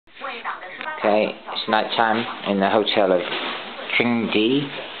Okay, it's night time in the hotel of Qingde. You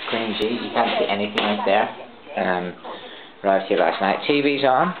can't see anything right there. Arrived here last night. TV's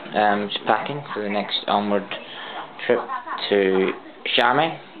on. Just packing for the next onward trip to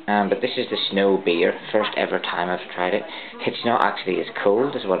Xiamen. But this is the snow beer. First ever time I've tried it. It's not actually as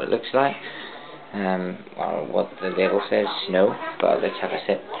cold as what it looks like, or what the label says, snow. But let's have a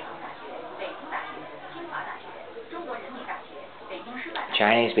sip.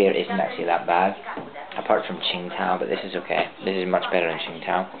 Chinese beer isn't actually that bad, apart from Qingde, but this is okay. This is much better than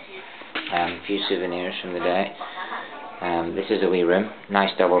Qingde. A few souvenirs from the day. This is a wee room, nice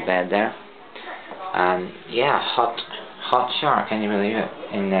double bed there. Yeah, hot shower, can you believe it,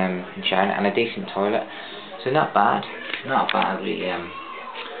 in China, and a decent toilet. So not bad,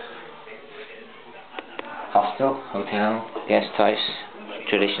 hostel, hotel, guest house,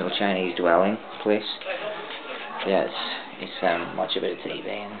 traditional Chinese dwelling place. Yes, it's watch a bit of TV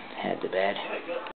and head to bed.